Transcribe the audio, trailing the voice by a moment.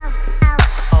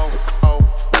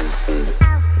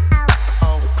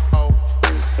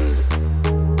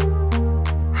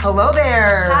Hello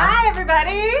there. Hi,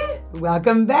 everybody.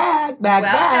 Welcome back.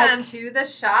 Welcome to the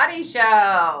Shoddy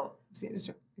Show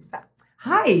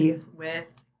Hi. with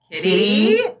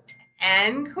Kitty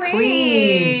and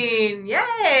Queen.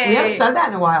 Yay. We haven't said that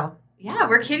in a while. Yeah,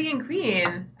 we're Kitty and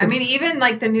Queen. I mean, even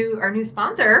like our new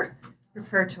sponsor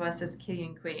referred to us as Kitty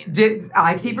and Queen. Did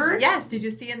Eye Keepers? Yes. Did you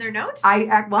see in their note? I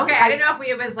didn't know if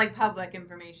it was like public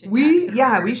information.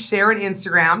 We share an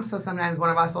Instagram, so sometimes one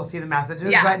of us will see the messages.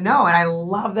 Yeah. But no, and I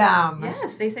love them.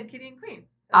 Yes, they said Kitty and Queen.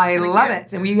 I love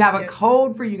it. And we have a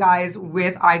code for you guys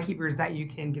with Eye Keepers that you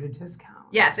can get a discount.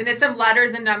 Yes, and it's some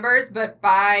letters and numbers, but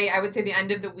by, I would say, the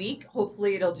end of the week,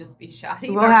 hopefully it'll just be Shoddy.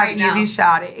 We'll have easy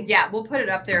Shoddy. Yeah, we'll put it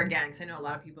up there again because I know a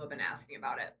lot of people have been asking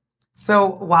about it. So,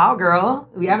 wow, girl,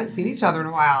 we haven't seen each other in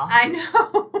a while. I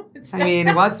know. I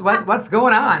mean, what's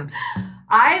going on?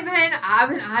 I've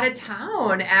been out of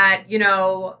town at,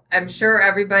 I'm sure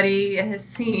everybody has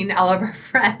seen all of our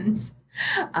friends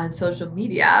on social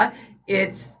media.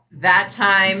 It's that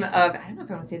time of, I don't know if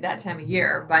I want to say that time of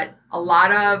year, but a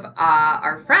lot of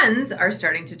our friends are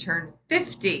starting to turn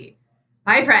 50.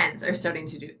 My friends are starting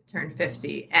to turn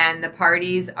 50, and the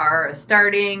parties are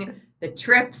starting. The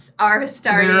trips are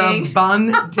starting. They're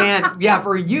abundant. Yeah,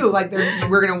 for you,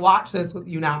 we're going to watch this with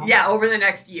you now. Yeah, over the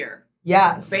next year.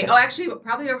 Yes. Actually,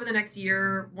 probably over the next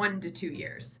year, 1 to 2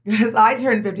 years. Because I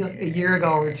turned 50 like a year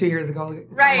ago or 2 years ago.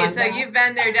 Right, like so that. you've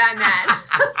been there, done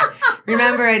that.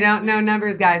 Remember, I don't know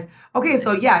numbers, guys. Okay,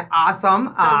 so yeah, awesome.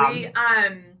 So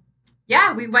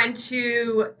we went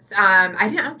to,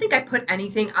 I don't think I put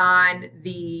anything on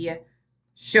the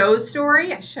show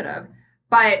story. I should have.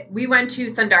 But we went to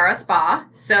Sundara Spa.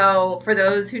 So for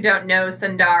those who don't know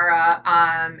Sundara,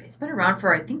 it's been around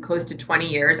for, I think, close to 20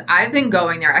 years. I've been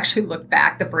going there. I actually looked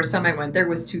back. The first time I went there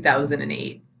was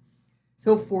 2008.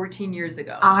 So 14 years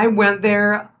ago. I went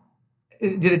there,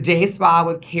 did a day spa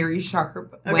with Carrie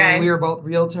Sharp when we were both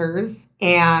realtors.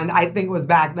 And I think it was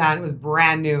back then. It was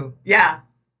brand new. Yeah.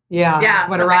 Yeah.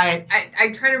 What a riot.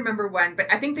 I'm trying to remember when, but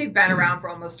I think they've been around for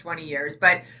almost 20 years.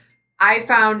 But I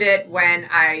found it when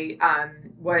I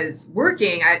was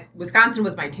working. Wisconsin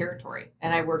was my territory,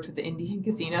 and I worked with the Indian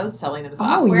casinos selling them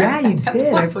software. Oh, yeah, you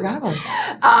did. I forgot about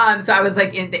that. So I was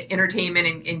like in the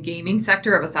entertainment and gaming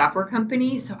sector of a software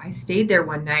company. So I stayed there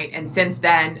one night, and since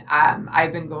then,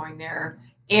 I've been going there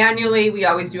annually. We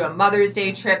always do a Mother's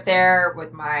Day trip there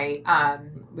with my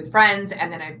with friends,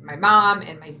 and then my mom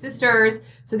and my sisters.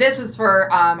 So this was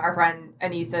for our friend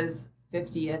Anissa's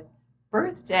 50th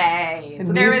birthday.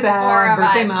 So there was 4 of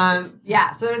us. Month.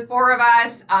 Yeah, so there's 4 of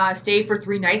us. Stayed for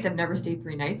 3 nights. I've never stayed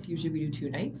 3 nights. Usually we do 2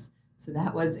 nights. So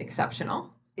that was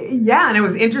exceptional. Yeah, and it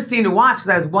was interesting to watch because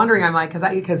I was wondering, I'm like,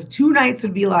 because 2 nights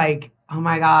would be like, oh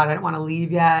my God, I don't want to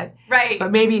leave yet. Right.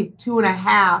 But maybe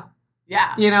 2.5.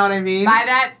 Yeah. You know what I mean? By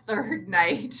that 3rd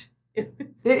night,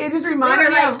 it just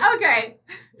reminded me okay.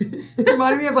 It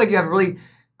reminded me of like you have a really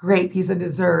great piece of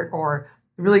dessert or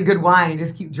really good wine. You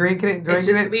just keep drinking it and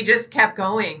drinking it. We just kept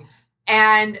going.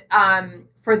 And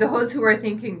for those who are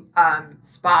thinking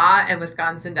spa and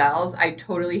Wisconsin Dells, I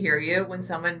totally hear you. When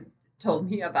someone told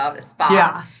me about a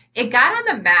spa, it got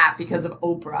on the map because of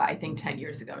Oprah, I think 10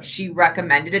 years ago. She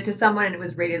recommended it to someone and it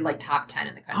was rated like top 10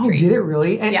 in the country. Oh, did it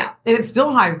really? And, yeah. And it's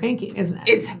still high ranking, isn't it?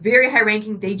 It's very high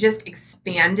ranking. They just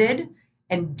expanded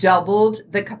and doubled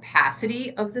the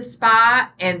capacity of the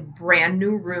spa and brand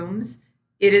new rooms.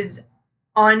 It is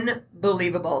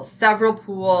unbelievable. Several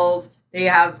pools. They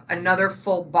have another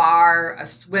full bar, a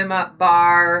swim up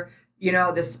bar.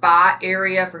 The spa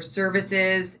area for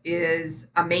services is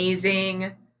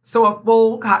amazing. So a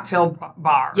full cocktail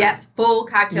bar. Yes, full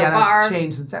cocktail bar. That's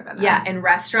changed since I've been there. Yeah, and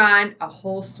restaurant, a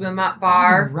whole swim up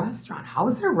bar. Restaurant. How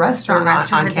is their restaurant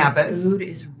on campus? The food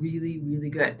is really, really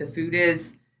good. The food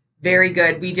is very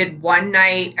good. We did one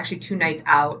night, actually 2 nights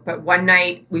out, but one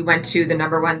night we went to the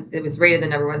it was rated the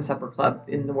 #1 supper club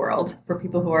in the world for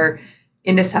people who are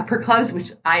into supper clubs,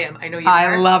 which I am. I know you are.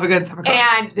 I love a good supper club.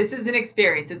 And this is an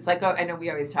experience. It's like, I know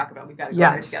we always talk about, we've got to go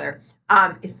there together.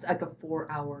 It's like a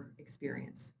 4-hour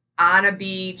experience on a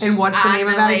beach. And what's the name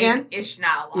of that again?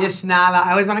 Ishnala. Ishnala.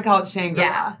 I always want to call it Shangri-La.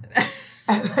 Yeah.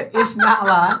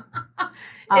 Ishnala.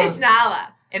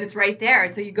 Ishnala. And it's right there.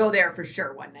 And so you go there for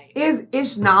sure one night. Is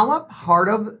Ishnala part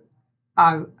of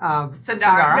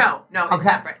Sundara? No, it's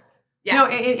separate. Yeah.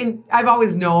 And I've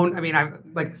always known, I've,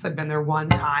 like I said, been there one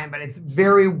time, but it's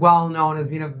very well known as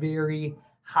being a very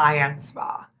high-end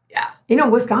spa. Yeah.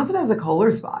 Wisconsin has a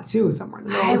Kohler spa, too, somewhere in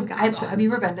the middle of Wisconsin. Have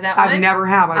you ever been to that one? I've never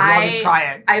have. I'd love to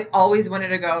try it. I've always wanted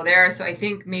to go there, so I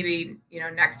think maybe,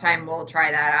 next time we'll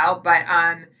try that out. But,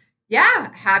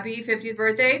 happy 50th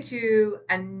birthday to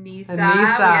Anissa. We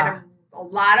had a a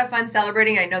lot of fun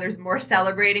celebrating. I know there's more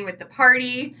celebrating with the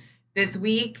party this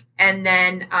week. And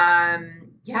then,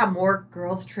 more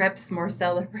girls' trips, more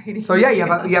celebrating. So yeah,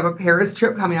 you have a Paris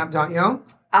trip coming up, don't you?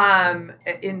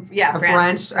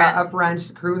 France. A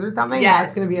French cruise or something. Yes,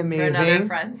 that's going to be amazing. For another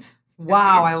friends.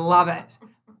 Wow, I love it.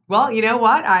 Well, you know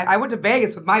what? I went to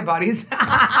Vegas with my buddies.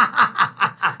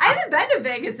 I haven't been to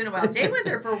Vegas in a while. Jay went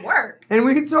there for work. And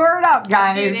we tore it up,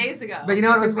 guys. A few days ago. But you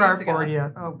know what? It was for our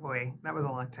 40th. Oh boy, that was a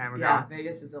long time ago. Yeah,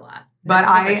 Vegas is a lot. But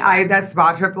that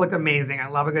spa trip looked amazing. I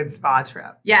love a good spa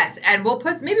trip. Yes, and we'll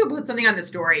put something on the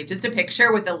story, just a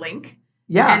picture with a link.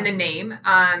 Yes. And the name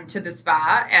to the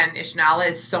spa. And Ishnala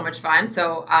is so much fun.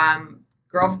 So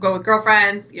go with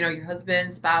girlfriends, your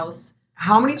husband, spouse.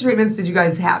 How many treatments did you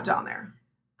guys have down there?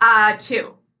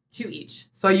 2 each.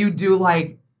 So you do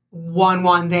like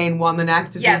one day and one the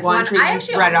next? Yes, one treatment I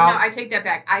actually spread out? No, I take that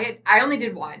back. I only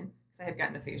did one because I had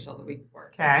gotten a facial the week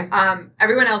before. Okay.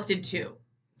 Everyone else did 2.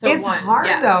 So it's hard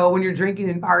though when you're drinking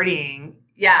and partying.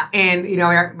 Yeah. And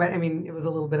but I mean, it was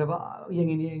a little bit of a yin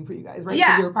and yang for you guys, right?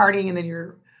 Yeah. Because you're partying and then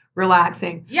you're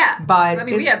relaxing. Yeah. But I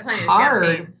mean, we had plenty of hard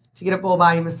champagne to get a full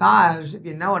body massage, if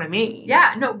you know what I mean.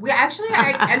 Yeah, no, we actually,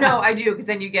 I know I do, because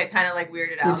then you get kind of like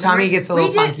weirded out. Your tummy gets a little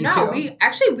funky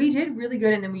too. We did really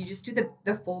good, and then we just do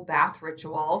the full bath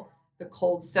ritual, the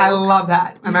cold soak. I love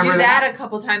that. I remember that a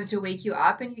couple times to wake you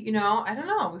up, and I don't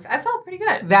know, I felt pretty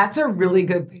good. That's a really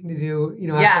good thing to do,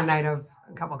 after a night of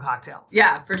a couple cocktails.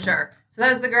 Yeah, for sure. So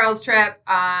that was the girls' trip.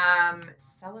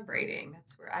 Celebrating.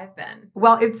 That's where I've been.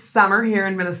 Well, it's summer here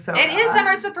in Minnesota. It is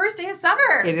summer. It's the first day of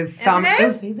summer. It is summer.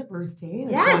 Isn't Today's the first day.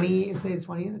 Yes. Today's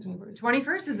 20th, the 21st.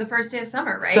 21st is the first day of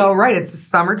summer, right? So, right. It's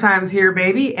summer times here,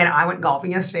 baby. And I went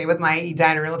golfing yesterday with my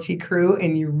Edina Realty crew,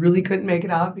 and you really couldn't make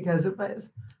it out because it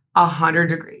was 100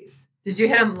 degrees. Did you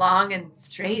hit them long and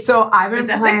straight? So I've been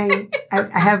playing.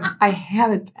 I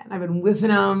haven't been. I've been whiffing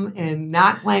them and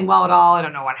not playing well at all. I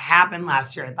don't know what happened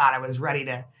last year. I thought I was ready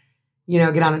to,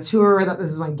 get on a tour. I thought this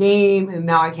is my game, and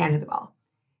now I can't hit the ball.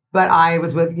 But I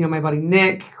was with, my buddy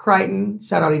Nick Crichton,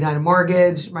 shout out Edina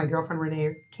Mortgage, my girlfriend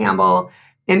Renee Campbell,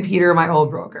 and Peter, my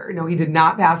old broker. He did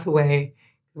not pass away.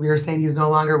 We were saying he's no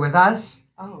longer with us.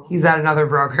 Oh. He's at another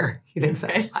broker. He thinks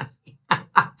that's funny.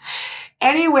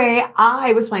 Anyway,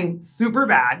 I was playing super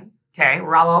bad. Okay,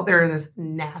 we're all out there in this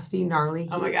nasty, gnarly heat.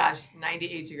 Oh my gosh,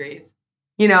 98 degrees.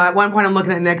 At one point I'm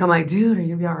looking at Nick, I'm like, dude, are you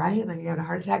gonna be all right? Like, you had a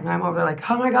heart attack. And I'm over there like,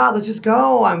 oh my God, let's just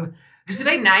go. Did you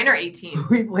play 9 or 18?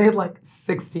 We played like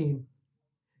 16.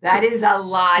 That is a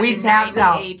lot. We tapped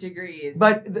out. 98 degrees.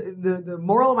 But the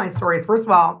moral of my story is, first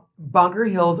of all, Bunker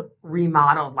Hills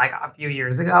remodeled like a few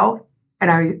years ago.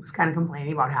 And I was kind of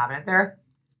complaining about having it there.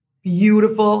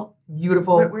 Beautiful.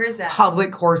 Where is that?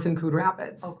 Public course in Coon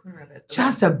Rapids. Oh, Coon Rapids. Okay.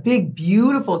 Just a big,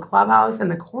 beautiful clubhouse, and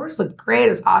the course looked great. It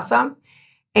was awesome.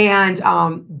 And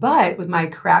but with my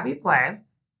crappy play,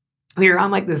 we were on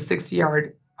like this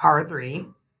 60-yard par 3,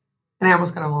 and I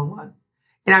almost got a hole in one.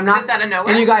 And I'm not just out of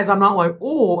nowhere. And you guys, I'm not like,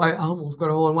 oh, I almost got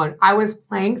a hole in one. I was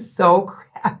playing so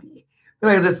crappy that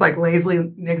I was just like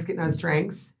lazily. Nick's getting us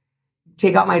drinks.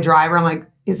 Take out my driver. I'm like,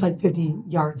 it's like 50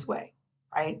 yards away,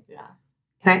 right? Yeah.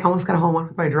 And I almost got a home run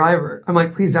with my driver. I'm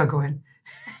like, please don't go in.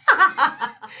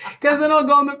 Because then I'll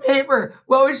go on the paper.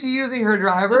 What was she using, her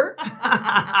driver?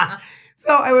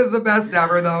 So it was the best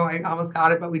ever, though. I almost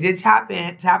got it. But we did tap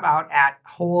out at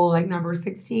hole like number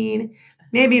 16.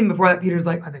 Maybe even before that, Peter's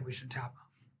like, I think we should tap out.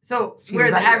 So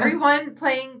was everyone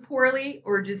playing poorly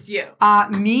or just you?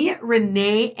 Me,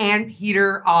 Renee, and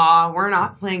Peter, we're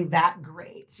not playing that great.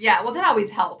 Yeah, well, that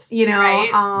always helps.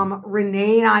 Right?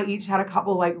 Renee and I each had a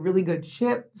couple like really good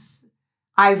chips.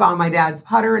 I found my dad's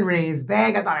putter in Renee's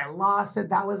bag. I thought I lost it.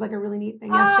 That was like a really neat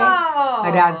thing yesterday.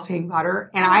 My dad's pink putter.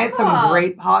 And I had some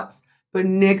great putts, but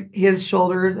Nick, his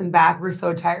shoulders and back were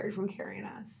so tired from carrying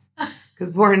us.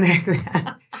 Because poor Nick,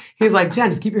 man. He's like, Jen,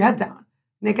 just keep your head down.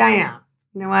 Nick, I am.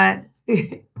 You know what?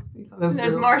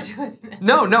 There's more to it.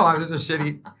 No, I was just a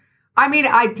shitty. I mean,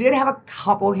 I did have a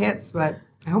couple hits, but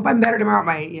I hope I'm better tomorrow at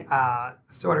my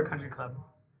Stillwater Country Club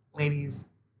ladies.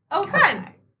 Oh,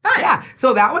 fun. Yeah,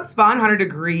 so that was fun, 100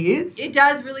 degrees. It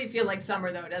does really feel like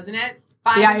summer, though, doesn't it?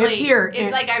 Finally. Yeah, it's here.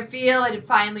 It's like I feel it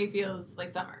finally feels like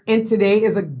summer. And today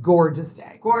is a gorgeous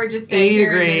day. Gorgeous day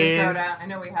here in Minnesota. I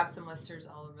know we have some listeners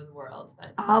all over the world.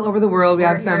 But all over the world. We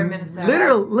have some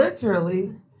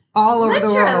literally all over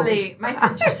the world. Literally. My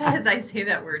sister says I say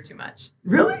that word too much.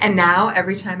 Really? And now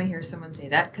every time I hear someone say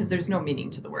that, because there's no meaning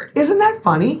to the word. Isn't that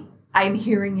funny? I'm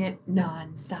hearing it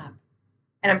nonstop.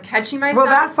 And I'm catching myself. Well,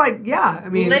 that's like, yeah. I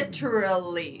mean,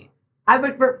 literally. I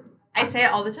say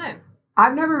it all the time.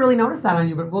 I've never really noticed that on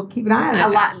you, but we'll keep an eye on it. A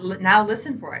lot. Now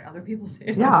listen for it. Other people say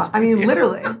it. Yeah, I mean,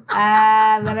 literally.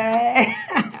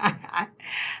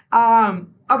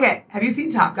 Okay. Have you seen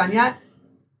Top Gun yet?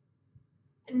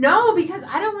 No, because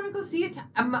I don't want to go see it.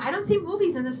 I don't see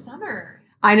movies in the summer.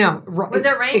 I know. Was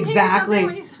it raining exactly. or something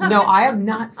when you saw No, it? I have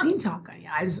not seen Top Gun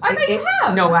yet. I thought you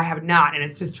have. No, I have not, and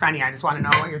it's just trending. I just want to know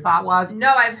what your thought was.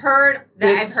 No, I've heard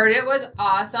it was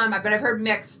awesome, but I've heard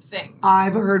mixed things.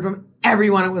 I've heard from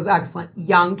everyone it was excellent.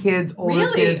 Young kids, older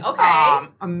kids. Okay.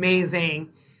 Amazing.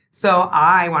 So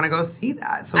I want to go see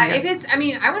that. So I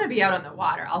want to be out on the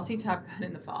water. I'll see Top Gun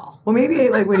in the fall. Well, maybe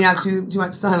like when you have too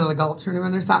much sun at a golf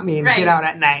tournament or something, right. Get out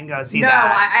at night and go see that.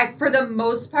 No, I for the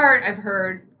most part, I've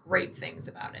heard great things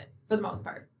about it. For the most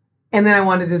part. And then I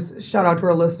wanted to just shout out to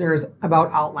our listeners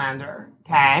about Outlander.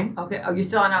 Okay. Okay. Oh, you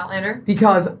still on Outlander?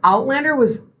 Because Outlander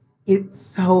it's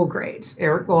so great.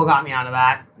 Eric Gold got me out of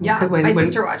that. Yeah, my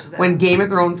sister watches it. When Game of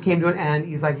Thrones came to an end,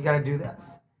 he's like, you got to do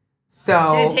this.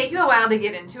 So did it take you a while to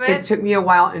get into it? It took me a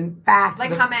while. In fact,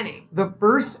 how many? The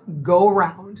first go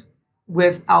round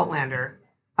with Outlander,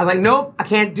 I was like, nope, I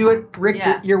can't do it. Rick,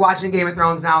 you're watching Game of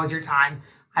Thrones. Now is your time.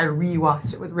 I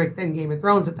rewatched it with Rick and Game of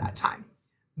Thrones at that time.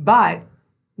 But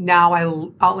now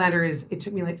Outlander it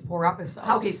took me like 4 episodes.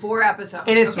 Okay, 4 episodes.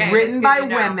 And it's written by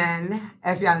women,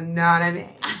 if you know what I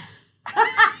mean.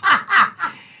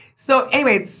 So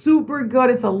anyway, it's super good.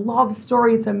 It's a love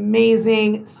story. It's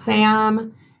amazing.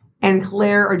 Sam and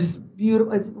Claire are just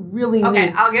beautiful. It's really okay.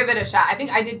 neat. I'll give it a shot. I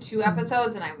think I did 2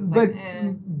 episodes, and I was like,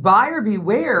 buyer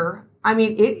beware. I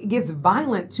mean, it gets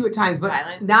violent too at times,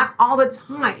 but not all the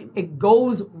time. It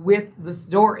goes with the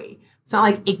story. It's not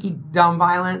like icky, dumb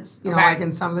violence, like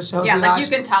in some of the shows. Yeah, like you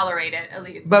can tolerate it at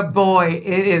least. But boy,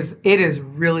 it is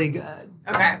really good.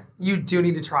 Okay. You do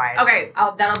need to try it. Okay,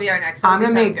 that'll be our next. I'm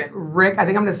gonna make Rick. I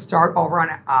think I'm gonna start over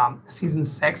on season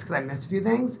 6 because I missed a few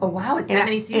things. Oh wow, it's that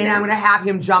many seasons. And I'm gonna have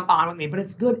him jump on with me, but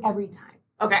it's good every time.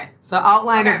 Okay. So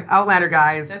Outlander,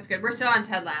 guys. That's good. We're still on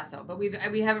Ted Lasso, but we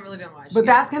haven't really been watching. But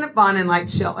that's kind of fun and like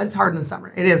chill. It's hard in the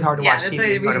summer. It is hard to watch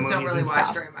TV. We just don't really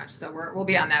watch very much, so we'll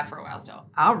be on that for a while still.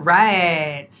 All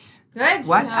right. Good.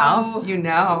 What else do you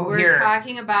know? We're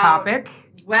talking about topic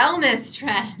wellness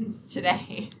trends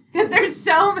today because there's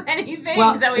so many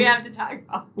things that we have to talk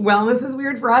about. Wellness is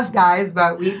weird for us guys,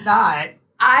 but we thought.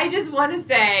 I just want to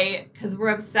say because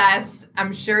we're obsessed.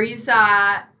 I'm sure you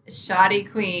saw Shoddy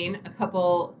Queen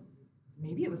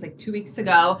maybe it was like 2 weeks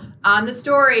ago on the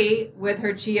story with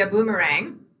her chia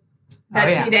boomerang that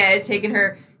she did, taking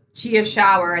her chia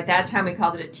shower. At that time we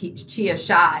called it a chia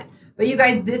shot. But you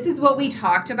guys, this is what we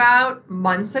talked about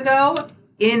months ago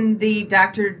in the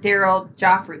Dr. Daryl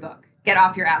Joffrey book, Get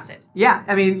Off Your Acid. Yeah,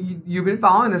 I mean, you've been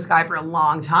following this guy for a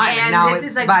long time. And now this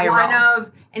is like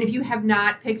viral. and if you have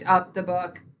not picked up the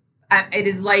book, it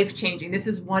is life-changing. This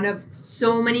is one of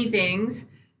so many things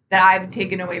that I've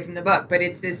taken away from the book, but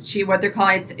it's this what they're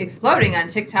calling, it's exploding on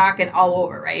TikTok and all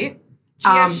over, right?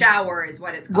 Chia shower is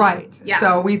what it's called. Right. Yeah.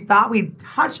 So we thought we'd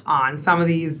touch on some of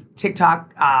these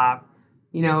TikTok,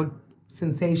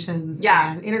 sensations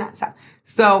and internet stuff.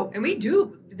 So. And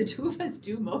the 2 of us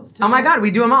do most of them. Oh my God,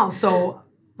 we do them all. So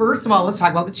first of all, let's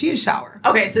talk about the chia shower.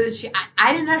 Okay, so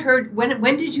I did not heard,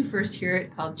 when did you first hear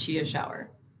it called chia shower?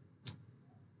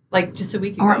 Like just a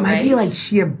week ago, or it might be right? like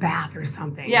chia bath or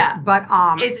something. Yeah, but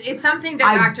it's something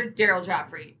that Dr. Daryl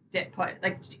Joffrey did put.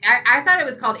 Like I thought it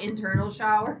was called internal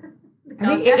shower. I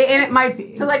think it might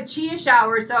be. So like chia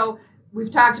shower. So we've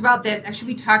talked about this.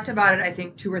 Actually, we talked about it I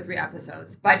think 2 or 3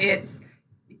 episodes. But here's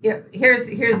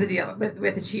the deal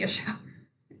with the chia shower.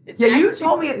 You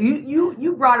told me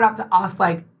you brought it up to us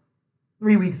like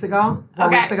 3 weeks ago, 4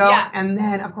 weeks ago, and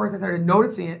then of course I started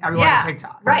noticing it everywhere on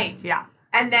TikTok. Right. Yeah.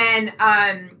 And then,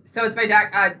 so it's by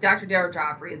Dr. Daryl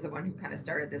Joffrey is the one who kind of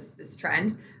started this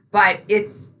trend. But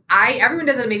everyone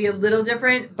does it maybe a little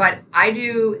different, but I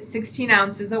do 16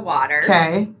 ounces of water.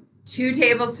 Okay. 2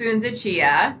 tablespoons of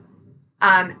chia,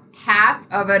 half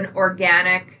of an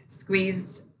organic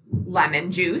squeezed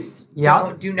lemon juice.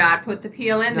 Yep. Do not put the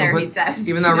peel in there, he says.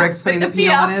 Even though Rick's putting the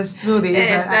peel in his smoothie.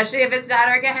 Especially if it's not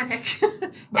organic.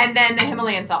 And then the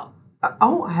Himalayan salt.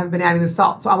 I haven't been adding the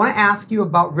salt. So I want to ask you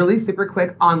about really super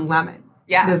quick on lemon.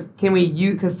 Yeah.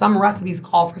 Because some recipes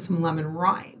call for some lemon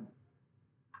rind.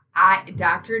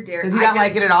 Dr. Daryl. Does he not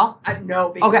like it at all? No,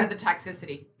 because of the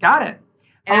toxicity. Got it.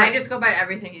 And I just go by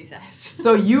everything he says.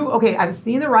 So I've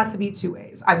seen the recipe 2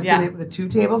 ways. I've seen it with 2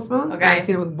 tablespoons, and I've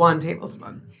seen it with 1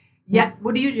 tablespoon. Yeah.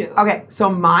 What do you do? Okay, so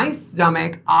my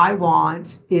stomach, I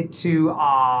want it to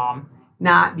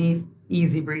not be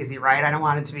easy breezy, right? I don't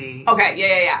want it to be. Okay,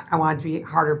 yeah. I want it to be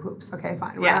harder poops. Okay,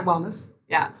 fine. We're at wellness.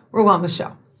 Yeah. We're a wellness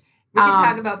show. We can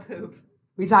talk about poop.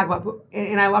 We talk about poop,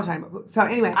 and I love talking about poop. So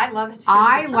anyway. I love it too.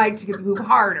 I like to get the poop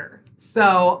harder.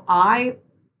 So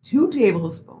 2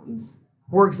 tablespoons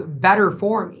works better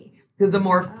for me. Because the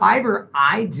more fiber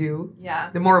I do,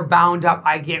 Yeah. the more bound up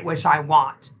I get, which I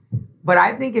want. But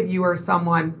I think if you are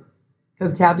someone,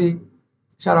 because Kathy,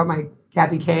 shout out my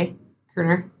Kathy K.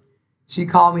 Kerner, she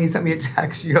called me, sent me a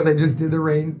text. She goes, I just did the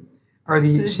rain or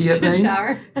the chia thing.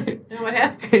 Shower. And what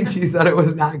happened? And she said it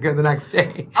was not good the next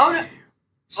day. Oh, no.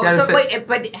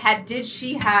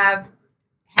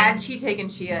 Had she taken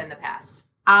chia in the past?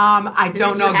 I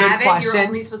don't know. Good question. You're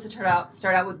only supposed to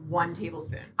start out with 1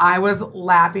 tablespoon. I was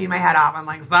laughing my head off. I'm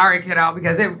like, sorry, kiddo,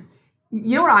 because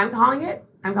you know what I'm calling it?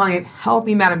 I'm calling it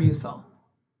healthy Metamucil.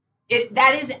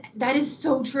 That is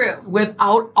so true.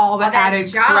 Without all the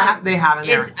added crap they have in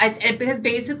there. It's because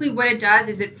basically what it does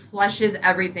is it flushes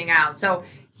everything out. So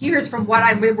here's from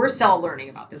what we're still learning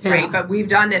about this, right? But we've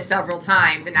done this several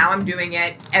times, and now I'm doing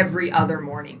it every other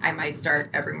morning. I might start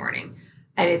every morning.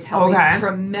 And it's helping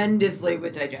tremendously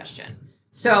with digestion.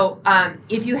 So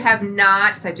if you have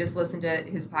not, because I just listened to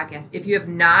his podcast,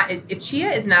 if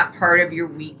chia is not part of your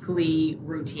weekly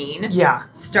routine,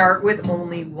 start with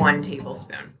only 1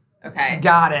 tablespoon. Okay.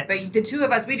 Got it. But the two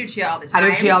of us, we do chia all the time. I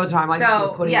do chia all the time.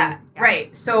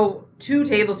 Right. So 2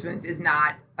 tablespoons is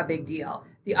not a big deal.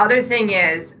 The other thing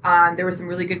is, there were some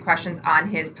really good questions on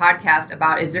his podcast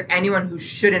about, is there anyone who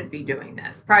shouldn't be doing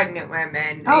this? Pregnant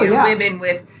women, women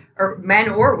with, or men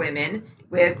or women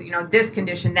with, this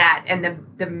condition, that. And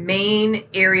the main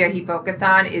area he focused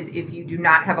on is if you do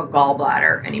not have a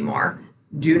gallbladder anymore,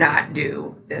 do not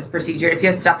do this procedure. If you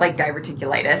have stuff like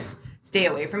diverticulitis, stay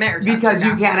away from it. Because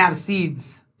you can't have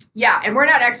seeds. Yeah, and we're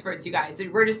not experts, you guys.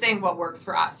 We're just saying what works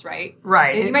for us, right?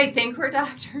 Right. And you might think we're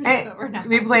doctors, but we're not.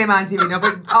 We play them on TV, no,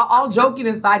 but all joking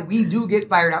aside, we do get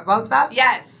fired up about stuff.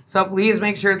 Yes. So please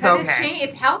make sure it's okay.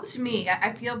 It's helped me.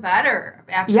 I feel better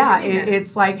after doing this.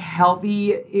 It's like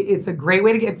healthy. It's a great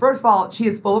way to get. First of all, she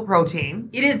is full of protein.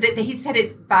 It is. He said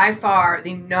it's by far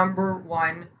the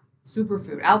 #1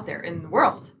 superfood out there in the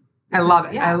world. I love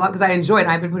it. I love because I enjoy it.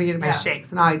 I've been putting it in my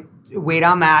shakes, and now I wait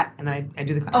on that, and then I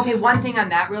do the. Okay, one thing on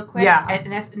that real quick. Yeah.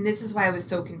 And this is why I was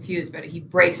so confused, but he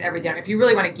breaks everything. If you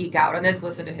really want to geek out on this,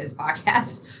 listen to his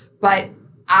podcast. But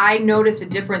I noticed a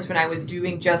difference when I was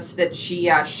doing just the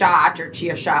chia shot or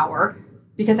chia shower,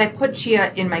 because I put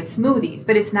chia in my smoothies,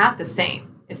 but it's not the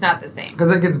same. It's not the same.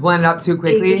 Because it gets blended up too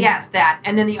quickly? Yes, that.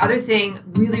 And then the other thing,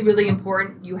 really, really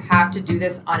important, you have to do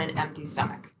this on an empty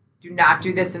stomach. Do not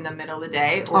do this in the middle of the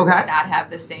day or not have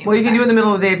the same Well, you can do it in the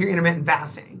middle of the day if you're intermittent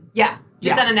fasting. Yeah,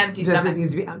 just on an empty stomach. It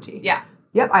needs to be empty. Yeah.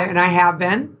 Yep, and I have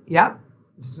been. Yep.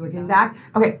 Just looking back.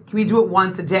 Okay, can we do it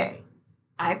once a day?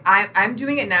 I'm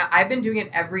doing it now. I've been doing it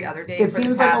every other day. It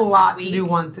seems like a lot to do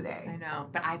once a day. I know,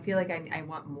 but I feel like I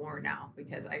want more now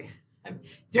because do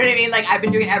you know what I mean? Like I've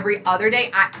been doing it every other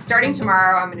day. Starting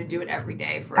tomorrow, I'm going to do it every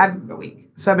day for a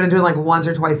week. So I've been doing like once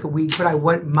or twice a week, but I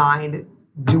wouldn't mind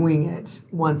doing it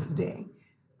once a day.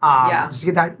 Just to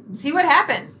get that. See what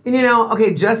happens.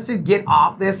 And just to get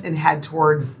off this and head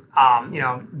towards,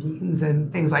 beans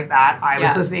and things like that. I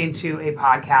was listening to a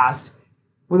podcast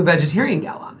with a vegetarian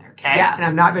gal on there. Okay. Yeah. And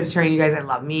I'm not vegetarian, you guys. I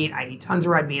love meat. I eat tons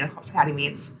of red meat. I love fatty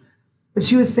meats. But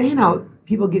she was saying how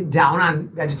people get down on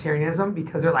vegetarianism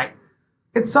because they're like,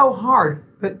 it's so hard.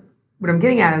 But what I'm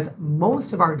getting at is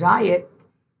most of our diet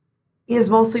is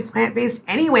mostly plant-based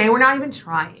anyway. We're not even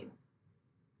trying.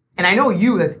 And I know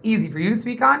that's easy for you to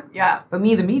speak on. Yeah. But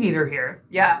me, the meat eater here.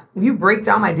 Yeah. If you break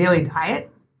down my daily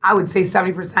diet, I would say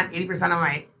 70%, 80% of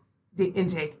my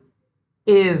intake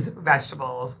is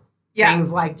vegetables. Yeah.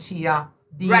 Things like chia,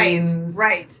 beans.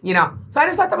 Right. So I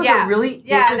just thought that was a really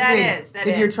interesting. That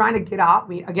is. You're trying to get off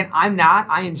meat. Again, I'm not.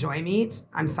 I enjoy meat.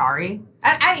 I'm sorry.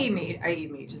 I eat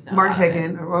meat. Just not more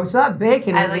chicken. What's up?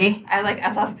 Bacon. I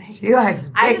love bacon. She likes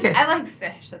bacon. I like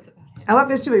fish. That's about it. I love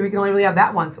fish too, but we can only really have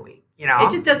that once a week.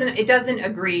 It doesn't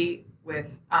agree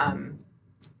with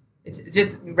it's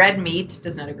just red meat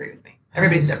does not agree with me.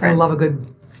 Everybody's different. I love a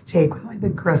good steak with like the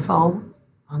gristle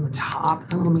on the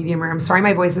top, a little medium rare. I'm sorry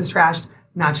my voice is trashed.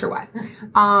 Not sure why.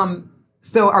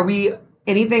 So are we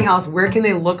anything else? Where can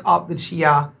they look up the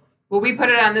chia? Well, we put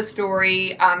it on the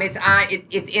story.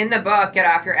 It's in the book, Get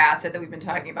Off Your Acid, that we've been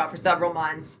talking about for several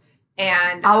months.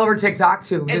 And all over TikTok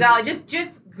too.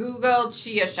 Just Google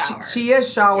chia shower. Chia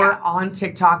shower on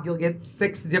TikTok. You'll get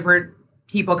 6 different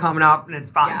people coming up, and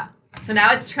it's fun. Yeah. So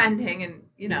now it's trending, and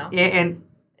and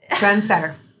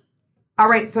trendsetter. All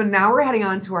right. So now we're heading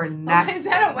on to our next. Is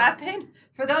that a weapon?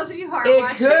 For those of you who are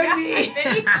watching could be.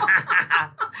 Video, what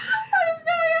is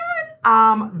going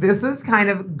on? This is kind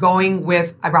of going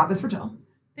with. I brought this for Jill.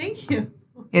 Thank you.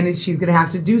 And she's gonna have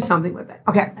to do something with it.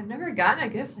 Okay. I've never gotten a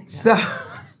gift like that. So.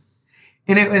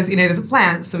 And it was, it is a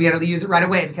plant, so we had to use it right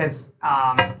away because,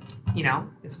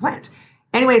 it's a plant.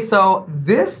 Anyway, so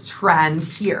this trend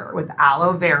here with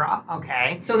aloe vera,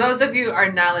 okay? So those of you who are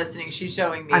not listening, she's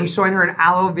showing me. I'm showing her an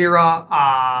aloe vera,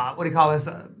 what do you call this,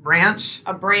 a branch?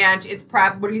 A branch. It's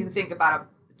probably, what do you think, about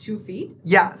 2 feet?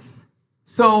 Yes.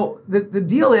 So the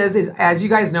deal is as you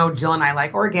guys know, Jill and I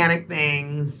like organic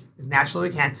things as naturally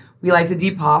as we can. We like to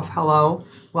depuff. Hello.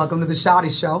 Welcome to the Shoddy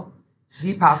Show.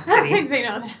 Depuff City. I think they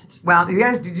know that. Well,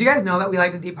 did you guys know that we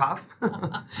like to depuff?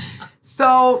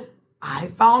 So I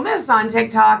found this on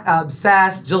TikTok,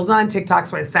 obsessed. Jill's not on TikTok,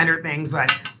 so I send her things, but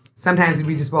sometimes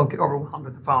we just both get overwhelmed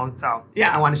with the phone. So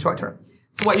yeah, I want to show it to her.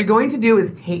 So what you're going to do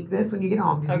is take this when you get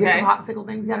home. Did you get the popsicle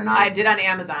things yet or not? I did on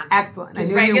Amazon. Excellent.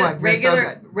 Just I knew you would.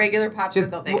 regular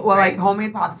popsicle things. Well, like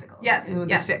homemade popsicles. Yes.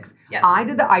 The sticks. Yes. I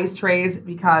did the ice trays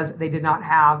because they did not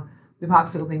have the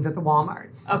popsicle things at the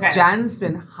Walmarts. Okay. Jen's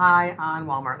been high on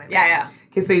Walmart lately. Yeah.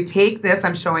 Okay, so you take this.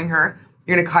 I'm showing her.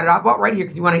 You're going to cut it off about right here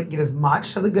because you want to get as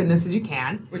much of the goodness as you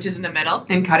can. Which is in the middle.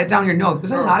 And cut it down here. No,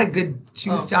 there's a lot of good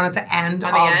juice down at the end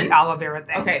of the aloe vera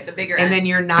thing. Okay, the bigger end. end. And then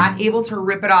you're not able to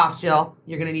rip it off, Jill.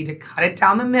 You're going to need to cut it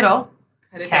down the middle.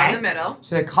 Cut it down the middle.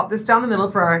 So I cut this down the middle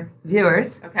for our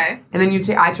viewers. Okay. And then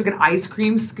I took an ice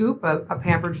cream scoop, a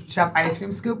Pampered Chef ice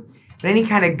cream scoop. And any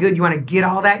kind of good, you want to get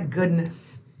all that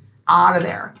goodness out of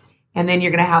there. And then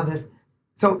you're going to have this.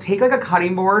 So take like a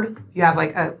cutting board. If you have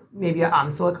like maybe a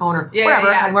silicone or whatever.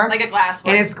 Yeah. Like a glass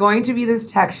one. And it's going to be this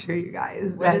texture, you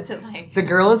guys. What is it like? The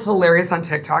girl is hilarious on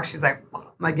TikTok. She's like, I'm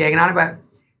like gagging on it, but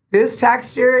this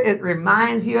texture, it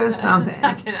reminds you of something.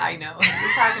 I know what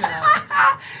you're talking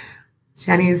about.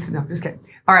 No, just kidding.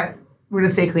 All right, we're going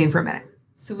to stay clean for a minute.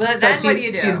 So that's what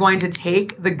you do. She's going to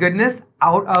take the goodness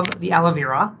out of the aloe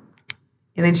vera,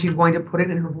 and then she's going to put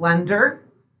it in her blender.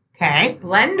 Okay.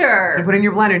 Blender. You put it in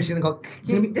your blender, and she's going to go.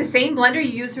 The same blender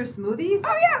you use for smoothies?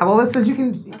 Oh, yeah. Well, this says you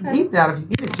can eat that if you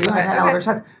need it to. I've had aloe vera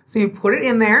shots. So you put it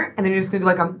in there, and then you're just going to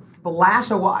do like a splash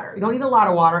of water. You don't need a lot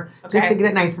of water, just to get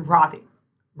it nice and frothy.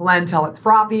 Blend till it's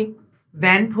frothy.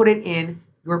 Then put it in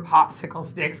your popsicle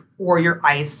sticks or your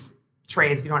ice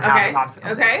trays if you don't have the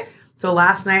popsicle sticks. So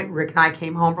last night, Rick and I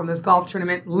came home from this golf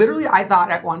tournament. Literally, I thought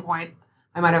at one point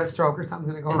I might have a stroke or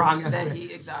something's going to go wrong yesterday. The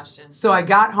heat exhaustion. So I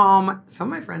got home. Some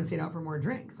of my friends stayed out for more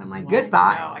drinks. I'm like,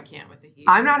 goodbye. No, I can't with the heat.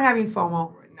 I'm not having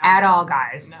FOMO at all,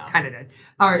 guys. No. Kind of did.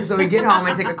 All right, so we get home.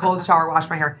 I take a cold shower, wash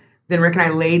my hair. Then Rick and I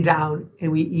laid down,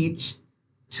 and we each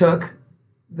took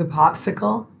the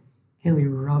popsicle, and we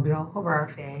rubbed it all over our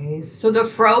face. So the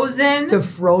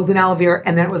frozen aloe vera,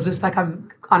 and then it was just like on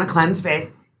a cleansed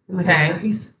face. And like a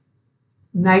nice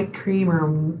night cream or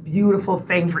beautiful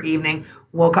thing for evening.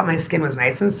 Woke up, my skin was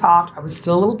nice and soft. I was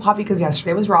still a little puffy because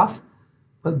yesterday was rough.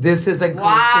 But this is a great.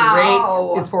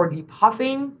 It's for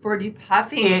depuffing.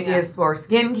 It is for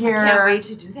skincare. I can't wait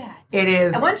to do that. It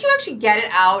is. And once you actually get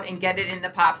it out and get it in the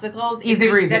popsicles,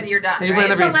 easy breezy. Then you're done. Right?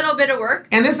 It's a little bit of work.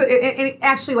 And this, it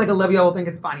actually, like Olivia will think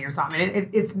it's funny or something.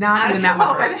 It's not even that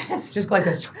much work. Just like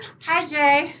this. Hi,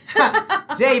 Jay.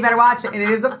 Jay, you better watch it. And it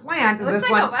is a plant. It looks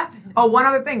like a weapon. Oh, one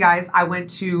other thing, guys. I went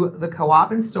to the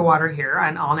Co-op in Stillwater here,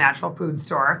 an all-natural food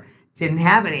store. Didn't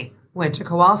have any. Went to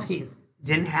Kowalski's.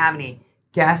 Didn't have any.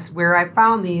 Guess where I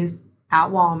found these? At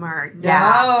Walmart.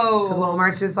 Yeah. Because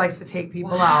Walmart just likes to take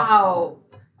people out. Wow.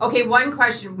 Okay, one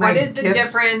question. What is the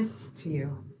difference? To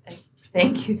you.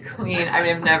 Thank you, Queen. I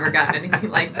mean, I've never gotten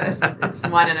anything like this. It's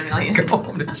 1 in a million. Go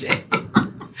home to Jay.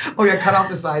 Oh, yeah, cut off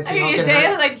the sides. So Jay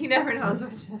is like, he never knows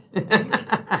what to think.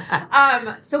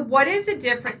 So what is the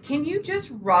difference? Can you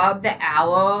just rub the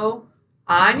aloe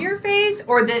on your face,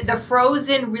 or the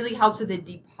frozen really helps with the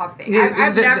depuffing?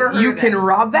 I've never heard of this. You can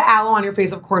rub the aloe on your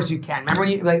face. Of course you can.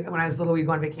 Remember when I was little, we'd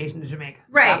go on vacation to Jamaica.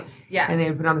 Right. Yeah. And they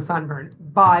would put on the sunburn.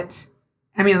 But,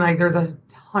 I mean, like, there's a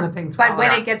ton of things. But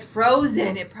when it gets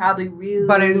frozen, it probably really...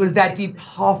 But it was that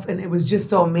depuff, and it was just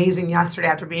so amazing yesterday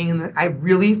after being in the... I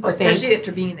really especially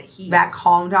after being in the heat. That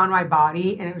calmed down my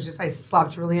body, and it was just... I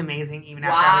slept really amazing even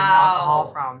after having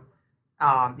alcohol from...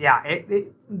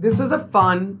 this is a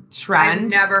fun trend.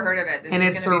 I've never heard of it. And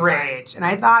it's the rage. And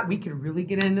I thought we could really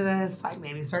get into this. Like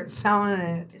maybe start selling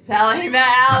it. Selling the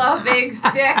aloe big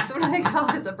sticks. What do they call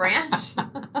this? A branch? So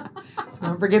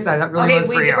don't forget that. That really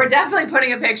was for you. We're definitely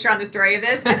putting a picture on the story of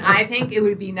this. And I think it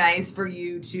would be nice for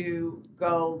you to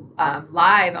go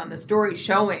live on the story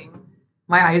showing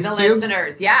my ice the cubes.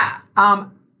 listeners. Yeah.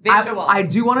 Visual. I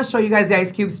do want to show you guys the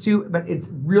ice cubes too, but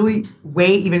it's really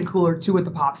way even cooler too with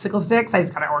the popsicle sticks. I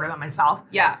just gotta order them myself.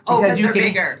 Yeah. Oh, because they're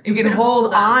bigger. You can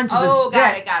hold on to the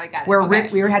stick. Got it. Where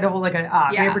Rick, we had to hold like a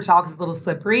paper towel because it's a little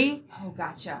slippery. Oh,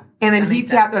 gotcha. And then he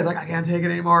tapped. I was like, I can't take it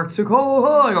anymore. It's too cold.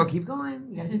 I go, keep going.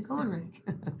 You gotta keep going, Rick.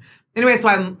 Anyway, so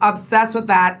I'm obsessed with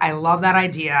that. I love that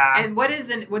idea. And what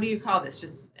do you call this?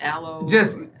 Just aloe?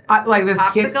 Just like this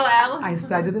popsicle kid. aloe? I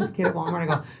said to this kid at Walmart, I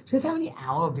go, do you guys have any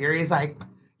aloe vera? He's like,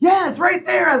 yeah, it's right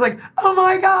there. I was like, oh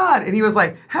my God. And he was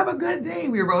like, have a good day.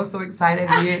 We were both so excited.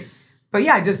 But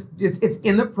yeah, it's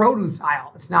in the produce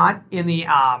aisle. It's not in the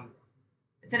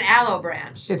It's an aloe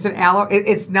branch. It's an aloe.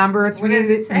 It's number What does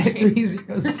it say?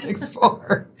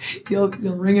 3064. You'll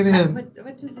ring it in.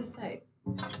 What does it say?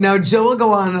 Now Jill will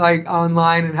go on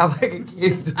online and have like a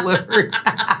case delivered.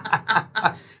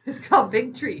 It's called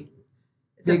Big Tree.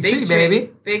 It's Big Tree,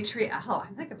 baby. Big Tree. Oh,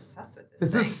 I'm like obsessed with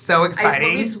this. This is so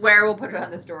exciting. We swear we'll put it on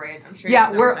the story. I'm sure.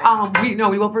 Yeah, we're going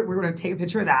to take a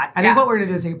picture of that. I think what we're going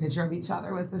to do is take a picture of each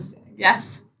other with this thing.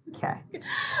 Yes. Okay.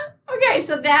 Okay,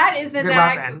 so that is the Good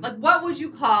next. muffin. Like, what would you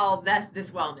call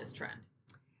this wellness trend?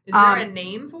 Is there a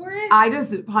name for it? I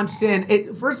just punched in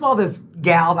it. First of all, this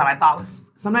gal that I thought was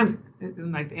sometimes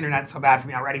like the internet's so bad for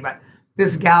me already, but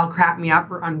this gal cracked me up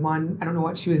on one. I don't know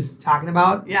what she was talking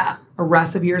about. Yeah. A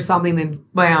recipe or something. Then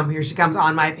bam, here she comes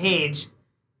on my page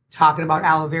talking about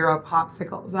aloe vera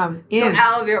popsicles, and I was in. So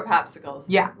aloe vera popsicles.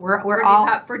 Yeah, we're for all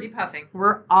for depuffing.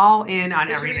 We're all in on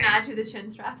so everything. Should we not do the chin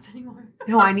straps anymore?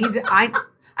 No, I need to. I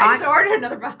just ordered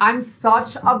another box. I'm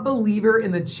such a believer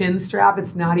in the chin strap.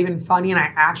 It's not even funny, and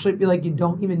I actually feel like you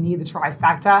don't even need the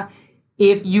trifecta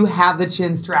if you have the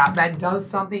chin strap. That does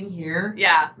something here.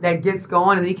 Yeah. That gets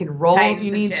going, and then you can roll if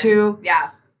you need to.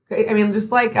 Yeah. I mean,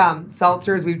 just like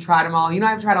seltzers, we've tried them all. You know,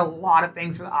 I've tried a lot of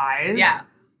things for the eyes. Yeah.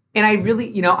 And I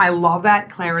really, I love that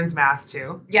Clarins mask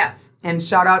too. Yes. And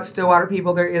shout out to Stillwater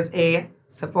people. There is a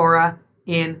Sephora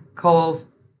in Kohl's.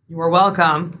 You are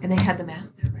welcome. And they had the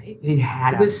mask there, right?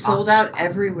 It was sold out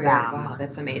everywhere. Yeah. Wow,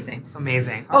 that's amazing. It's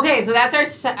amazing. Okay, so that's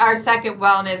our second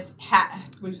wellness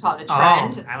we call it a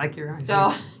trend. Oh, I like your idea.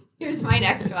 So here's my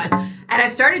next one. And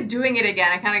I've started doing it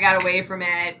again. I kind of got away from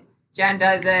it. Jen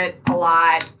does it a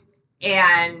lot.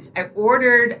 And I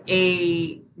ordered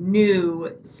a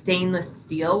new stainless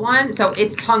steel one. So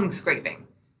it's tongue scraping.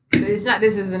 So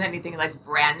this isn't anything like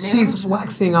brand new. She's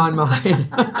flexing on mine.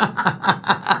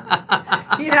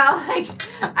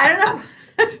 I don't know.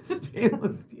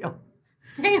 Stainless steel.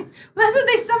 Well, that's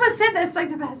what someone said. That's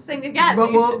like the best thing to get. But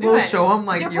so we'll show them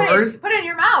like yours. Put it in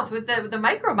your mouth with the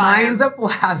microbiome. Mine's a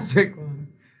plastic one.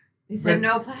 They said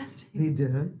no plastic. They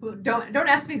did. Don't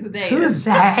ask me who they Who's is.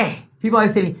 they? People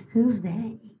always say to me, who's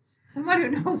they? Someone who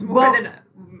knows more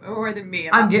than me.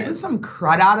 I'm getting some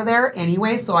crud out of there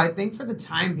anyway, so I think for the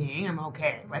time being, I'm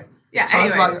okay. But yeah.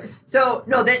 Anyway, so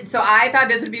I thought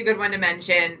this would be a good one to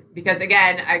mention because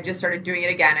again, I just started doing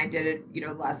it again. I did it,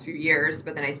 the last few years,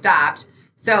 but then I stopped.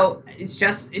 So it's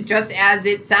just as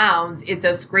it sounds. It's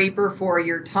a scraper for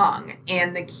your tongue,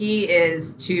 and the key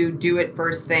is to do it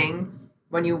first thing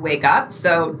when you wake up.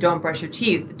 So don't brush your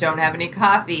teeth. Don't have any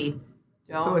coffee.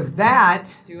 So is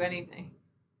that do anything?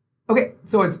 Okay,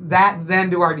 so it's that, then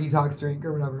do our detox drink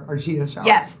or whatever, our chia shot.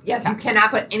 Yes. You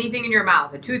cannot put anything in your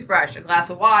mouth, a toothbrush, a glass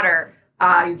of water.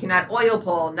 You cannot oil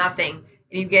pull, nothing.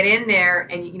 And you get in there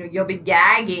and, you'll be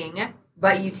gagging,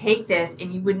 but you take this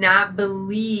and you would not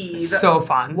believe so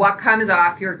fun what comes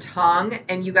off your tongue.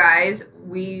 And you guys,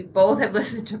 we both have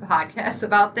listened to podcasts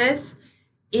about this.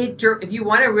 If you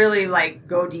want to really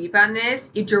go deep on this,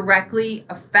 it directly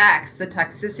affects the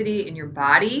toxicity in your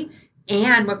body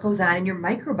and what goes on in your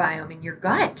microbiome in your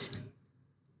gut.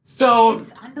 So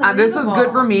it's unbelievable. This is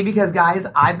good for me because, guys,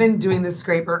 I've been doing this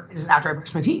scraper just after I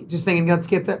brush my teeth, just thinking, let's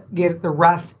get the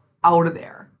rest out of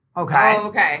there. Okay. Oh,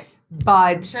 okay.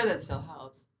 But I'm sure that still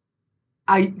helps.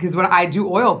 Because when I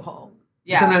do oil pull,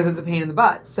 sometimes it's a pain in the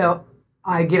butt. So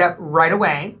I get up right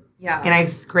away. Yeah. And I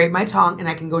scrape my tongue and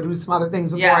I can go do some other things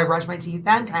before I brush my teeth.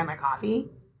 Then can I have my coffee?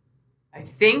 I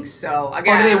think so.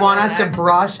 Again, or do they want us to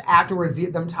brush afterwards to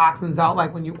get them toxins out,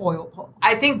 like when you oil pull?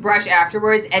 I think brush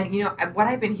afterwards. And, what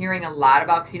I've been hearing a lot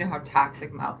about, because you know how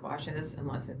toxic mouthwash is,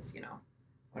 unless it's,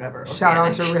 whatever. Shout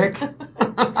out to Rick.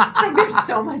 It's there's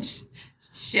so much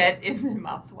shit in the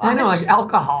mouthwash. I know, like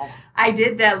alcohol. I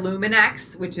did that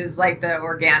Luminex, which is the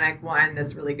organic one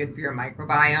that's really good for your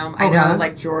microbiome. Okay. I know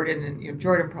Jordan, and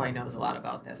Jordan probably knows a lot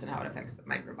about this and how it affects the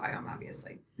microbiome,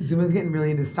 obviously. Zuma's getting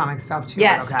really into stomach stuff too.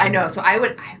 Yes, okay. I know. So I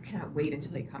cannot wait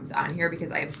until he comes on here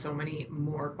because I have so many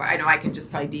more. I know I can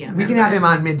just probably DM him. We can have him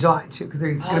on mid-July too because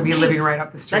he's going to be living right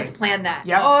up the street. Let's plan that.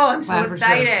 Yep. Oh, I'm so Plan for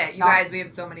excited. sure. You guys, we have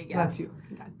so many guests. That's you.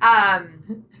 Okay.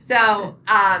 So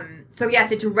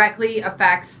yes, it directly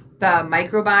affects the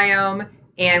microbiome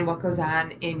and what goes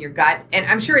on in your gut. And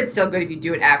I'm sure it's still good if you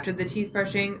do it after the teeth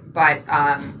brushing, but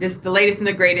the latest and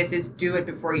the greatest is do it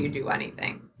before you do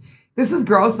anything. This is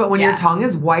gross, but when Yeah. your tongue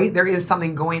is white, there is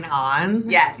something going on.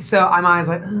 Yes. So I'm always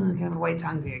like, ugh, kind of a white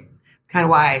tongue. Kind of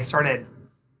why I started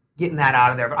getting that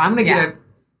out of there. But I'm going to get a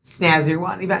snazzier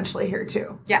one eventually here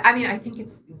too. Yeah, I mean, I think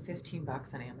it's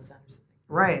 $15 on Amazon or something.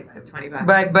 Right.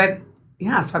 $20. But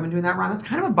yeah, so I've been doing that wrong. That's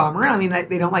kind of a bummer. I mean,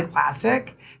 they don't like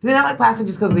plastic. Do they not like plastic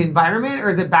just because of the environment, or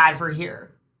is it bad for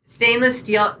here? Stainless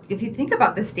steel, if you think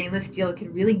about the stainless steel, it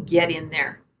can really get in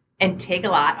there and take a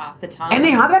lot off the tongue. And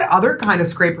they have that other kind of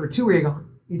scraper too, where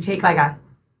you take like a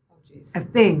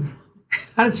thing,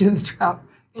 not a chin strap.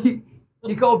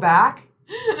 You go back.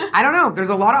 I don't know. There's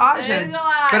a lot of options.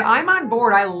 But I'm on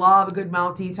board. I love a good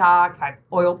mouth detox. I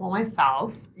oil pull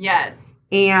myself. Yes.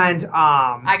 And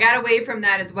I got away from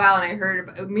that as well, and I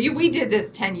heard we did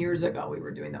this 10 years ago. We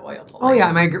were doing the oil pulling. Oh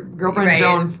yeah, my girlfriend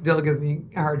Joan still gives me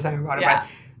a hard time about it. Yeah.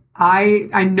 But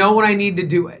I know when I need to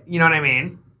do it. You know what I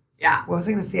mean? Yeah. What was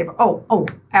I going to say about?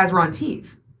 As we're on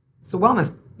teeth, so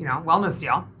wellness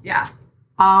deal. Yeah.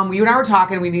 You and I were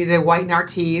talking. We needed to whiten our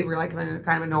teeth. We were like kind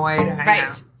of annoyed.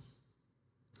 Right.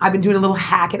 I've been doing a little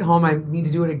hack at home. I need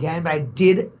to do it again, but I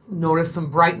did notice some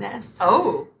brightness.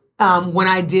 Oh. When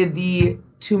I did the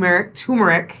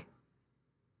turmeric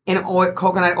and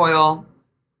coconut oil,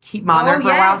 keep them on there for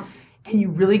a while. And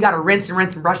you really got to rinse and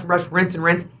rinse and brush, rinse and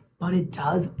rinse. But it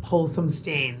does pull some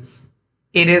stains.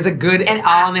 It is a good and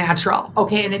all natural.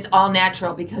 Okay, and it's all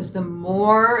natural because the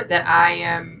more that I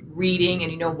am reading,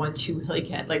 and once you really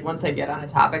once I get on a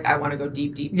topic, I want to go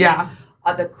deep. Yeah.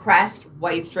 The Crest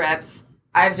white strips,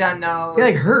 I've done those.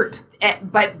 They hurt.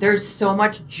 But there's so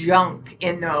much junk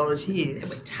in those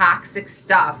with toxic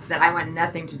stuff that I want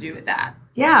nothing to do with that.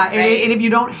 Yeah, right? and if you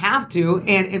don't have to,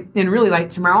 and really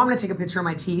tomorrow I'm going to take a picture of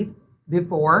my teeth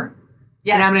before,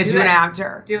 and I'm going to do it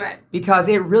after. Do it. Because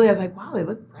it really, I was like, wow, they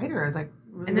look brighter. I was like,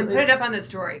 and then put it up on the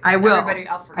story. I will.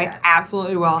 I'll forget. I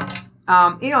absolutely will.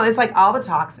 It's like all the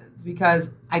toxins,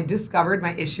 because I discovered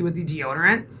my issue with the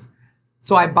deodorants.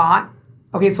 So I bought,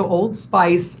 so Old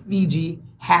Spice Fiji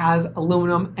has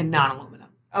aluminum and non-aluminum.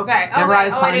 Okay. Remember I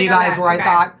was telling you guys where I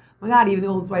thought, oh my God, even the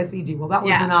Old Spice Fiji. Well, that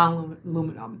was the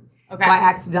non-aluminum. Okay. So I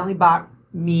accidentally bought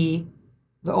me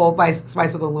the Old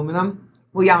Spice with aluminum.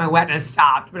 Well, yeah, my wetness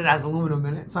stopped, but it has aluminum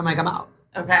in it. So I'm like, I'm out.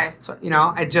 Okay. So, I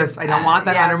don't want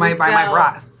that under my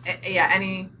breasts.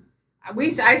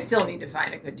 I still need to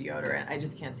find a good deodorant. I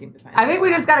just can't seem to find it. I think we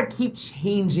just got to keep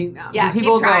changing them. Yeah,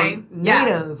 people keep trying. Go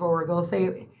native, or they'll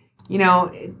say,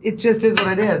 it just is what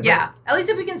it is. Yeah. At least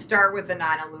if we can start with the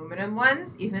non-aluminum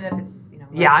ones, even if it's,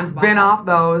 Yeah, I've been off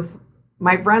those.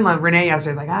 My friend Renee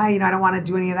yesterday was like, I don't want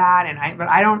to do any of that. But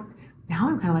I don't, now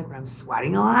I'm kind of like, when I'm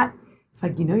sweating a lot, it's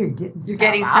like, you're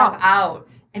getting stuff out.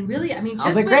 And really, I mean,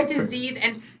 just like with disease,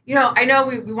 and, I know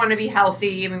we want to be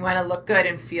healthy and we want to look good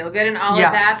and feel good and all of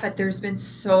that, but there's been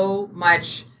so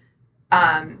much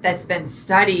that's been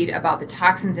studied about the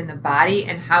toxins in the body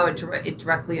and how it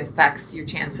directly affects your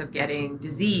chance of getting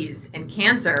disease and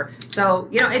cancer. So,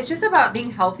 it's just about being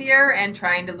healthier and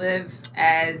trying to live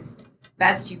as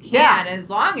best you can, as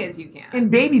long as you can.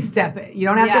 And baby step it. You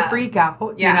don't have to freak out,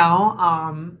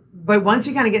 But once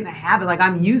you kind of get in the habit, like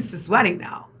I'm used to sweating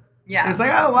now. Yeah. It's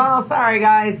like, oh, well, sorry,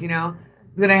 guys, Then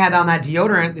I had on that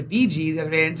deodorant, the Fiji, the other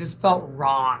day, and it just felt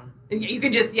wrong. You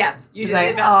could just, you just,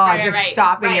 like,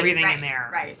 stopping everything in there.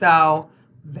 Right. So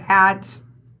that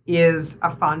is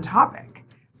a fun topic.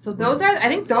 So I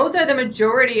think those are the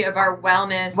majority of our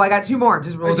wellness. Well, I got two more.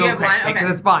 Just real quick. Okay.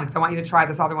 Because it's fun, because I want you to try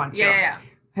this other one, too. Yeah.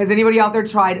 Has anybody out there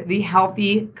tried the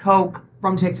healthy Coke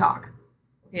from TikTok?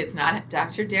 It's not.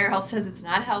 Dr. Darrell says it's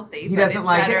not healthy. He doesn't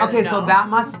like it? Okay, so that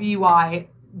must be why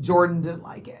Jordan didn't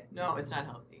like it. No, it's not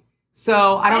healthy.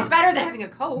 So I don't. It's better than having a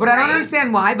Coke. But I don't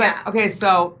understand why. But okay,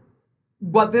 so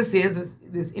what this is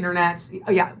this internet? We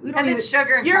don't because need it's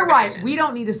sugar. And you're right. We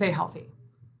don't need to say healthy.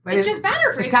 But it's just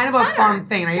better for you. It's kind of a fun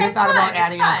thing. I even thought about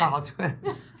adding alcohol to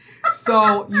it.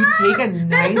 So you take a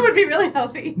nice. Then it would be really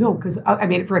healthy. No, because I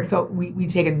made it for. So we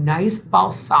take a nice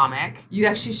balsamic. You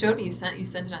actually showed me. You sent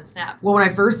it on Snap. Well, when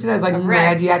I first did, I was like,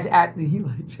 red. You had to add. He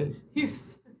liked it.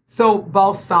 Yes. So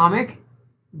balsamic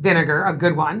vinegar, a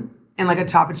good one, and like a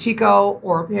Topo Chico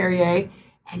or a Perrier,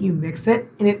 and you mix it,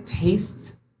 and it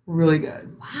tastes really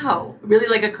good. Wow, really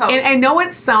like a Coke. And I know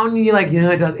it's sounding you like,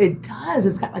 it does. It does.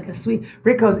 It's got like a sweet.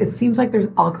 Rick goes, it seems like there's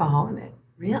alcohol in it.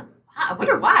 Really? Wow, I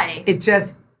wonder why. It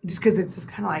just because it's just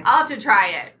kind of like. I'll have to try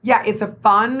it. Yeah, it's a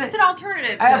fun. It's an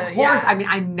alternative to. Of course, I mean,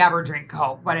 I never drink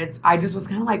Coke, but I just was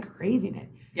kind of like craving it.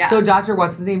 Yeah. So Dr.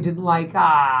 What's his name didn't like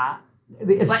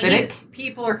the But acidic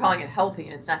people are calling it healthy,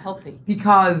 and it's not healthy.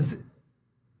 because,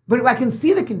 but I can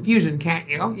see the confusion, can't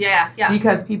you? Yeah, yeah.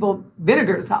 Because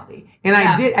vinegar is healthy. And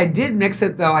Yeah. I did mix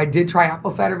it though. I did try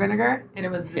apple cider vinegar. And it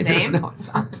was the It same? no,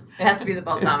 it's not. It has to be the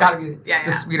balsamic. It's got to be Yeah,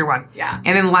 the yeah. sweeter one. Yeah.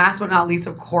 And then last but not least,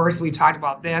 of course, we talked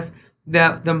about this.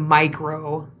 The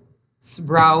micro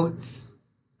sprouts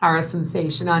are a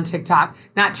sensation on TikTok.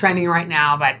 Not trending right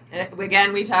now, but And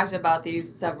again, we talked about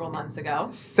these several months ago.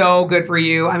 so good for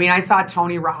you. I mean, I saw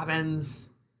Tony Robbins.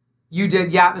 You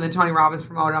did, yeah, and then Tony Robbins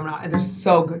promoted them, and they're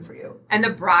so good for you. And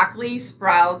the broccoli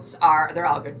sprouts they're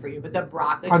all good for you, but the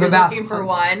broccoli, Are if the you're best looking for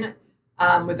ones.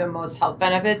 one with the most health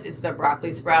benefits, it's the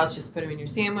broccoli sprouts. Just put them in your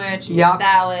sandwich, in Yep. your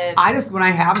salad. When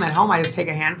I have them at home, I just take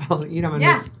a handful and eat them and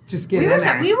Yeah. just get we in were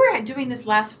there. we were doing this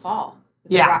last fall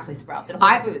with Yeah. the broccoli sprouts at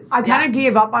Whole Foods. I kind of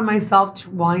gave up on myself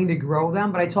wanting to grow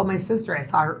them, but I told my sister, I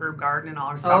saw her herb garden and all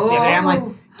her stuff the other day. I'm like,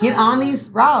 get on these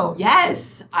sprouts.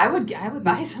 Yes, I would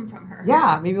buy some from her.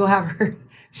 Yeah, maybe we'll have her.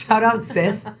 Shout out,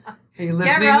 sis. Are you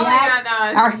listening rolling yet? on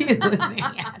those. Are you listening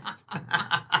yet?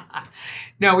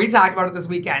 No, we talked about it this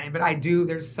weekend, but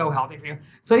they're so healthy for you.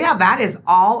 So yeah, that is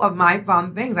all of my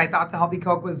fun things. I thought the healthy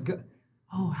Coke was good.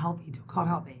 Oh, healthy. Don't call it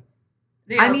healthy.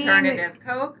 The I mean, alternative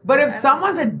Coke. But if I don't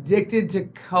someone's know. addicted to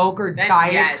Coke or Then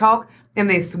Diet yes. Coke and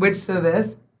they switch to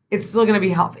this, it's still going to be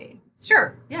healthy.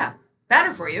 Sure, yeah,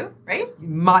 better for you, right?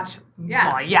 Much,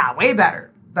 way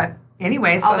better. But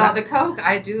anyway, so Although the Coke,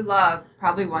 I do love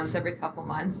probably once every couple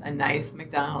months a nice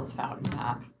McDonald's fountain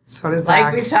pop, so does like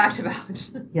Zach. we've talked about.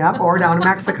 Yep, or down in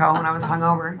Mexico when I was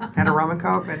hungover, had a rum and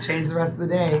Coke that changed the rest of the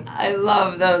day. I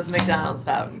love those McDonald's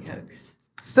fountain Cokes.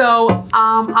 So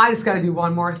I just got to do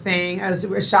one more thing. As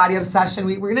a shoddy obsession,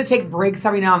 we're going to take breaks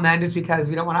every now and then just because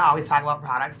we don't want to always talk about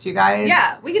products to you guys.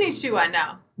 Yeah, we can each do one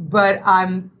now. But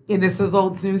and this is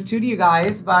old snooze too to you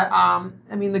guys. But I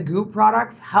mean the Goop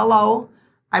products. Hello,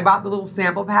 I bought the little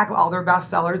sample pack of all their best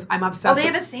sellers. I'm obsessed. Oh, they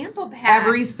have with a sample pack.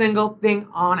 every single thing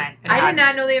on it. And I did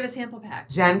not know they have a sample pack.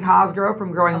 Jen Cosgrove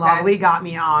from Growing Okay. Lovely got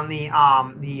me on the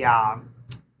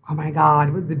oh my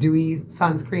god, with the dewy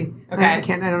sunscreen. Okay. I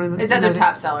don't even. Is that their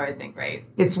top seller? I think, right?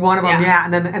 It's one of them, Yeah. yeah.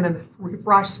 And then the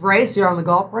refresh spray. So you're on the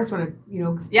golf course when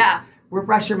Yeah.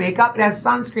 refresh your makeup. It has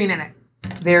sunscreen in it.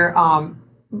 Their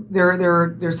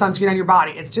sunscreen on your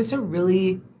body. It's just a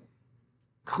really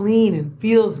clean and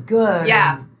feels good.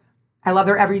 Yeah. And I love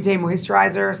their everyday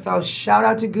moisturizer. So shout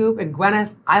out to Goop and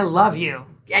Gwyneth. I love you.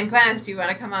 And Gwyneth, do you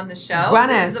want to come on the show? Gwyneth.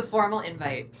 This is a formal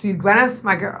invite. See, Gwyneth's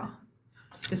my girl.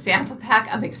 The sample pack,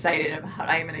 I'm excited about.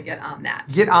 I am going to get on that.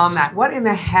 Get on that. What in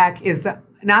the heck is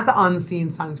not the unseen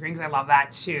sunscreen, because I love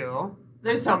that too.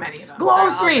 There's so many of them. Glow They're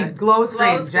all screen. good. Glow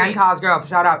screen. Jen screen. Cosgrove.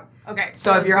 Shout out. Okay.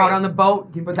 So if you're out on the boat,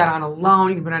 you can put that on alone.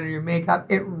 You can put it under your makeup.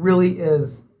 It really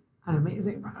is an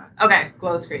amazing product. Okay,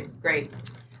 glow screen. Great.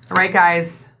 All right,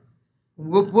 guys.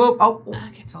 Whoop, whoop. Oh, I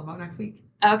can't tell about next week.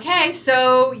 Okay,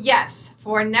 so yes,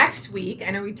 for next week, I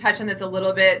know we touched on this a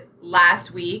little bit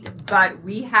last week, but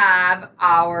we have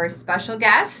our special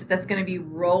guest that's going to be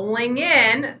rolling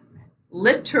in,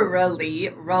 literally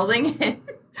rolling in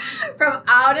from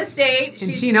out of state.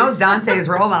 And she knows Dante's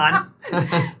roll on.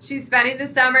 She's spending the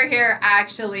summer here,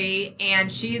 actually,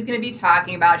 and she's going to be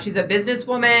talking about, she's a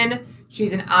businesswoman,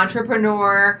 she's an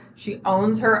entrepreneur, she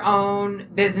owns her own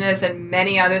business and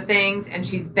many other things, and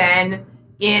she's been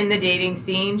in the dating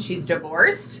scene. She's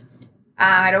divorced.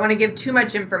 I don't want to give too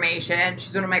much information.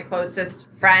 She's one of my closest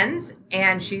friends,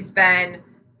 and she's been,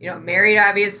 married,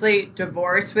 obviously,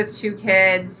 divorced with 2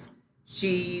 kids.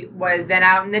 She was then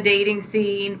out in the dating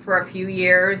scene for a few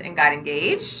years and got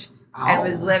engaged and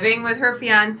was living with her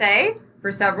fiance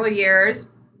for several years.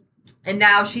 And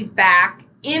now she's back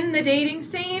in the dating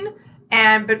scene,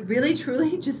 but really,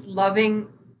 truly just loving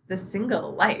the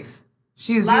single life.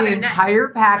 She's Loving the it. entire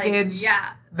package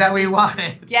that we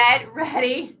wanted. Get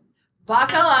ready.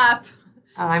 Buckle up.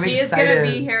 I'm She excited. is going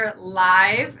to be here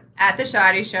live at the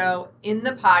Shoddy Show in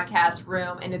the podcast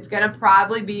room, and it's going to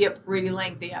probably be a pretty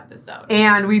lengthy episode.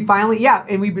 And we finally,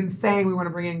 and we've been saying we want to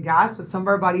bring in guests, but some of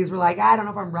our buddies were like, I don't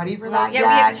know if I'm ready for that yet. We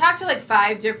have talked to like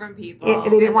 5 different people. They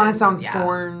didn't want to sound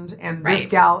scorned, and this Right.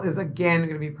 gal is, again,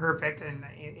 going to be perfect. And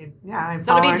I'm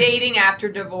So it'll be following- dating after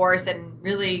divorce and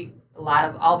really a lot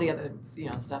of all the other,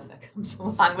 stuff that comes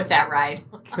along with that ride.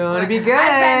 Gonna be good.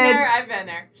 I've been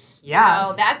there. Yes.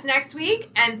 So that's next week.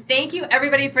 And thank you,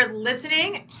 everybody, for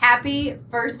listening. Happy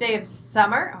first day of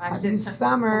summer. Oh, Happy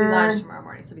summer. We launch tomorrow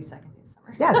morning, so it'll be second day of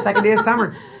summer. Yeah, second day of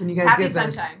summer when you guys Happy get this.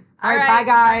 sunshine. All right, bye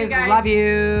guys. Love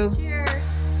you guys. Love you.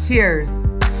 Cheers. Cheers.